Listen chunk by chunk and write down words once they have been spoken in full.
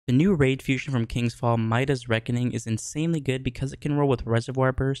The new raid fusion from King's Fall, Mida's Reckoning, is insanely good because it can roll with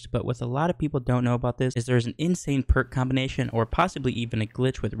Reservoir Burst, but what a lot of people don't know about this is there's an insane perk combination or possibly even a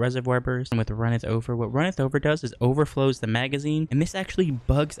glitch with Reservoir Burst and with Runneth Over. What Runneth Over does is overflows the magazine, and this actually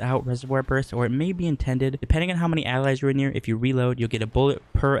bugs out Reservoir Burst, or it may be intended. Depending on how many allies you're near, if you reload, you'll get a bullet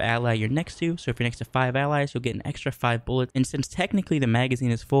per ally you're next to. So if you're next to 5 allies, you'll get an extra 5 bullets. And since technically the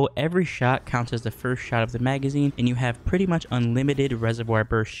magazine is full, every shot counts as the first shot of the magazine, and you have pretty much unlimited Reservoir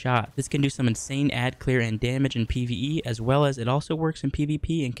Burst shot. This can do some insane ad clear and damage in PvE, as well as it also works in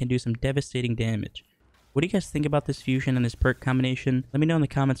PvP and can do some devastating damage. What do you guys think about this fusion and this perk combination? Let me know in the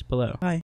comments below. Bye.